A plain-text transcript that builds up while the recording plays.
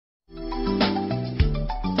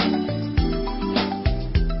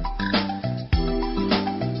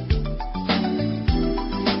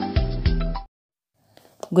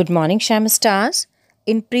Good morning, Sham Stars.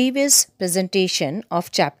 In previous presentation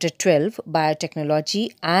of Chapter 12,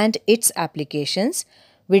 Biotechnology and its applications,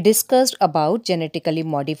 we discussed about genetically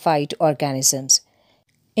modified organisms.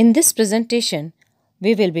 In this presentation,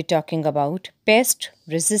 we will be talking about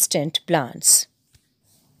pest-resistant plants.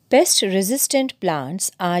 Pest-resistant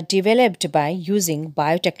plants are developed by using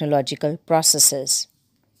biotechnological processes.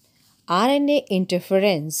 RNA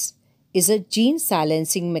interference is a gene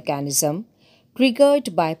silencing mechanism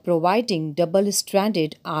triggered by providing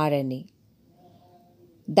double-stranded RNA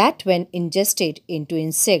that when ingested into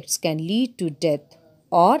insects can lead to death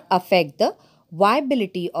or affect the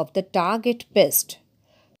viability of the target pest.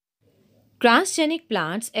 Transgenic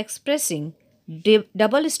plants expressing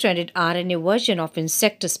double-stranded RNA version of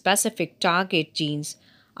insect-specific target genes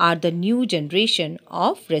are the new generation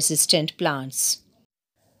of resistant plants.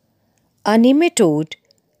 A nematode,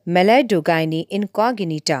 Meladogini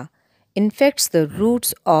incognita, infects the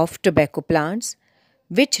roots of tobacco plants,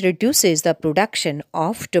 which reduces the production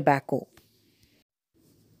of tobacco.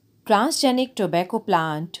 Transgenic tobacco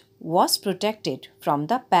plant was protected from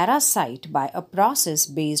the parasite by a process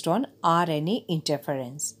based on RNA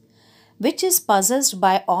interference, which is possessed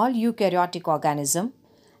by all eukaryotic organisms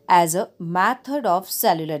as a method of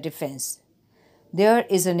cellular defense. There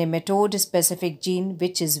is a nematode specific gene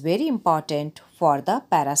which is very important for the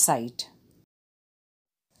parasite.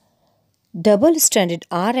 Double-stranded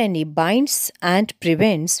RNA binds and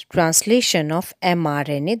prevents translation of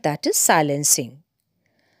mRNA, that is silencing.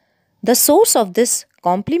 The source of this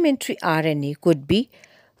complementary RNA could be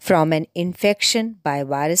from an infection by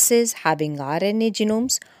viruses having RNA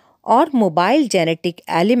genomes or mobile genetic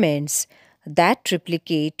elements that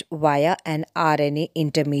replicate via an RNA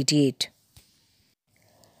intermediate.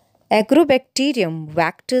 Agrobacterium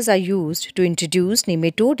vectors are used to introduce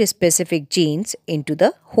nematode-specific genes into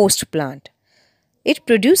the host plant. It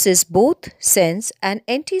produces both sense and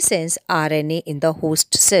antisense RNA in the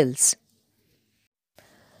host cells.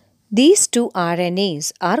 These two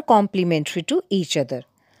RNAs are complementary to each other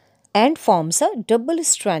and forms a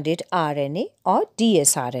double-stranded RNA or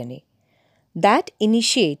dsRNA that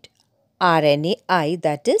initiate RNAi,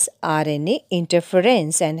 that is RNA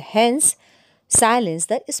interference, and hence silence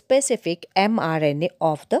the specific mRNA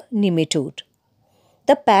of the nematode.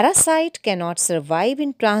 The parasite cannot survive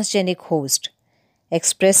in transgenic host,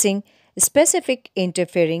 expressing specific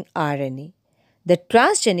interfering RNA. The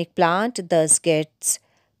transgenic plant thus gets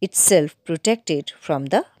itself protected from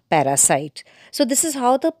the parasite. So this is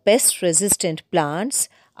how the pest-resistant plants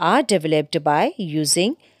are developed by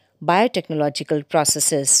using biotechnological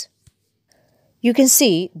processes. You can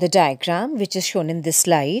see the diagram which is shown in this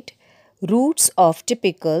slide. Roots of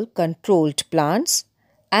typical controlled plants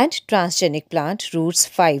and transgenic plant roots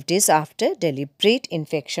 5 days after deliberate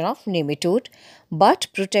infection of nematode but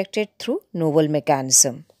protected through novel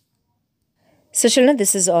mechanism. So children,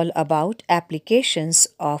 this is all about applications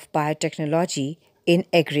of biotechnology in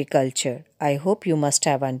agriculture. I hope you must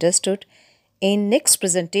have understood. In next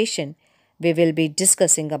presentation, we will be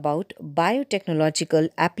discussing about biotechnological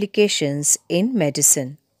applications in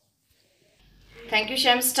medicine. Thank you,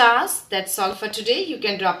 Shem Stars. That's all for today. You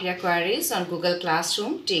can drop your queries on Google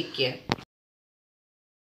Classroom. Take care.